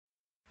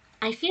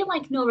I feel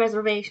like No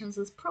Reservations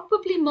is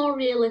probably more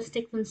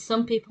realistic than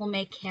some people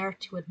may care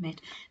to admit.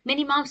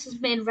 Minnie Mouse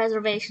has made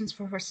reservations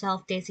for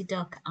herself, Daisy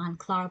Duck, and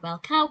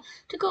Clarabelle Cow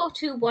to go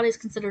to what is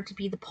considered to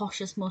be the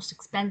poshest, most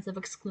expensive,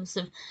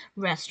 exclusive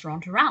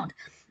restaurant around.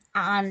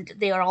 And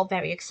they are all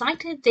very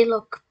excited. They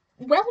look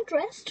well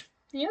dressed.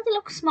 They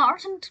look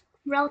smart and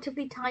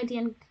relatively tidy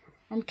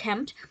and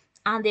kempt.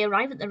 And they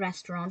arrive at the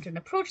restaurant and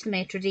approach the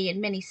maitre d', and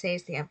Minnie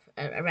says they have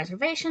a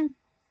reservation.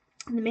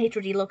 And the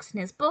maitre d' looks in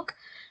his book.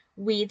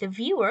 We, the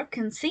viewer,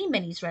 can see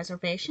Minnie's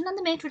reservation, and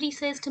the maitre d'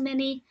 says to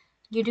Minnie,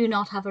 "You do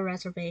not have a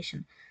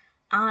reservation."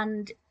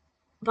 And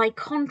by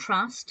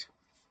contrast,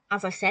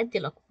 as I said, they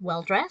look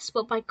well dressed,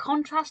 but by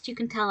contrast, you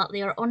can tell that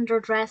they are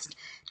underdressed.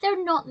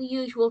 They're not the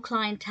usual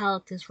clientele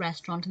at this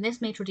restaurant, and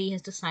this maitre d'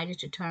 has decided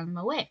to turn them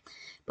away.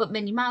 But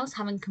Minnie Mouse,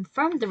 having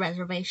confirmed the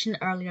reservation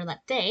earlier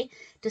that day,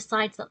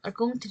 decides that they're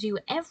going to do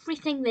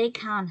everything they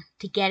can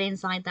to get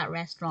inside that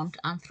restaurant,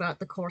 and throughout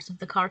the course of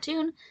the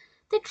cartoon,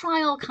 they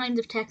try all kinds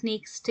of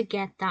techniques to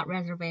get that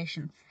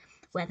reservation.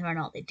 Whether or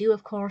not they do,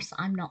 of course,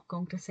 I'm not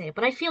going to say,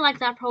 but I feel like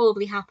that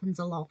probably happens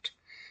a lot.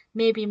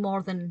 Maybe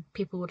more than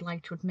people would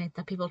like to admit,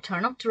 that people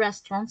turn up to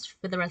restaurants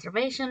with a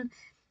reservation,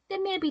 they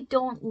maybe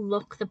don't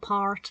look the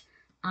part,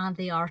 and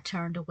they are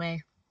turned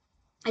away.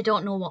 I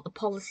don't know what the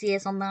policy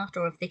is on that,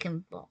 or if they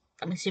can, well,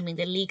 I'm assuming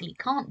they legally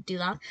can't do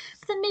that,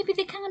 but then maybe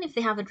they can if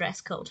they have a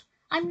dress code.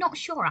 I'm not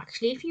sure,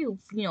 actually. If you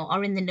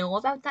are in the know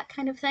about that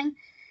kind of thing,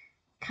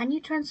 can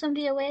you turn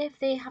somebody away if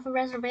they have a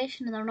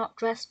reservation and they're not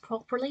dressed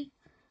properly?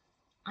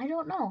 I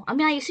don't know. I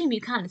mean, I assume you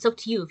can. It's up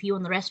to you. If you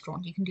own the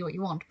restaurant, you can do what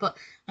you want. But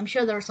I'm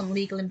sure there are some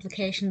legal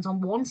implications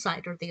on one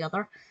side or the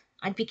other.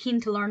 I'd be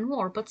keen to learn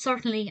more, but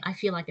certainly I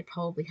feel like it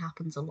probably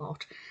happens a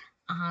lot,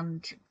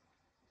 and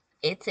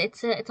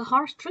it's a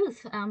harsh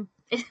truth.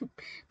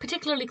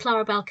 Particularly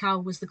Clarabelle Cow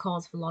was the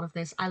cause of a lot of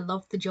this. I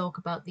loved the joke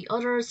about the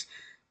udders.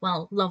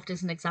 Well, loved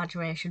is an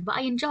exaggeration, but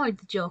I enjoyed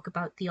the joke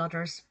about the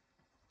udders.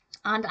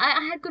 And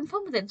I had good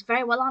fun with it. It's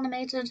very well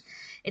animated.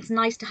 It's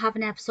nice to have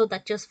an episode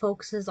that just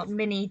focuses on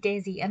Minnie,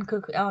 Daisy, and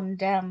Cuckoo, and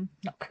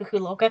not Cuckoo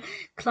Loca,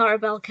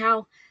 Clarabelle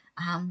Cow.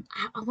 I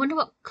wonder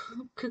what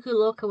Cuckoo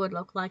Loca would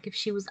look like if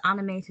she was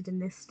animated in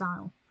this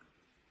style.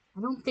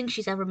 I don't think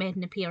she's ever made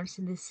an appearance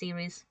in this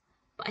series,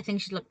 but I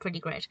think she'd look pretty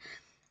great.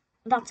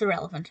 That's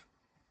irrelevant.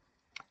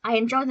 I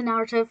enjoyed the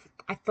narrative.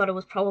 I thought it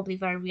was probably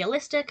very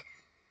realistic.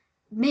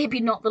 Maybe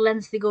not the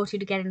lengths they go to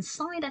get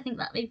inside. I think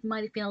that maybe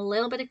might have been a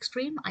little bit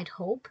extreme, I'd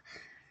hope.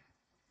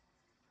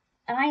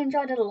 And I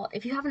enjoyed it a lot.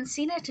 If you haven't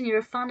seen it and you're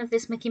a fan of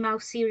this Mickey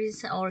Mouse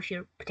series, or if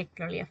you're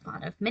particularly a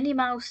fan of Minnie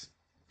Mouse,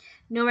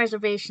 No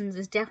Reservations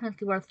is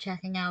definitely worth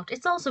checking out.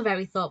 It's also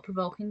very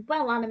thought-provoking,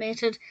 well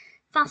animated,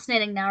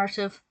 fascinating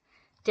narrative.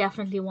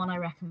 Definitely one I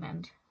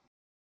recommend.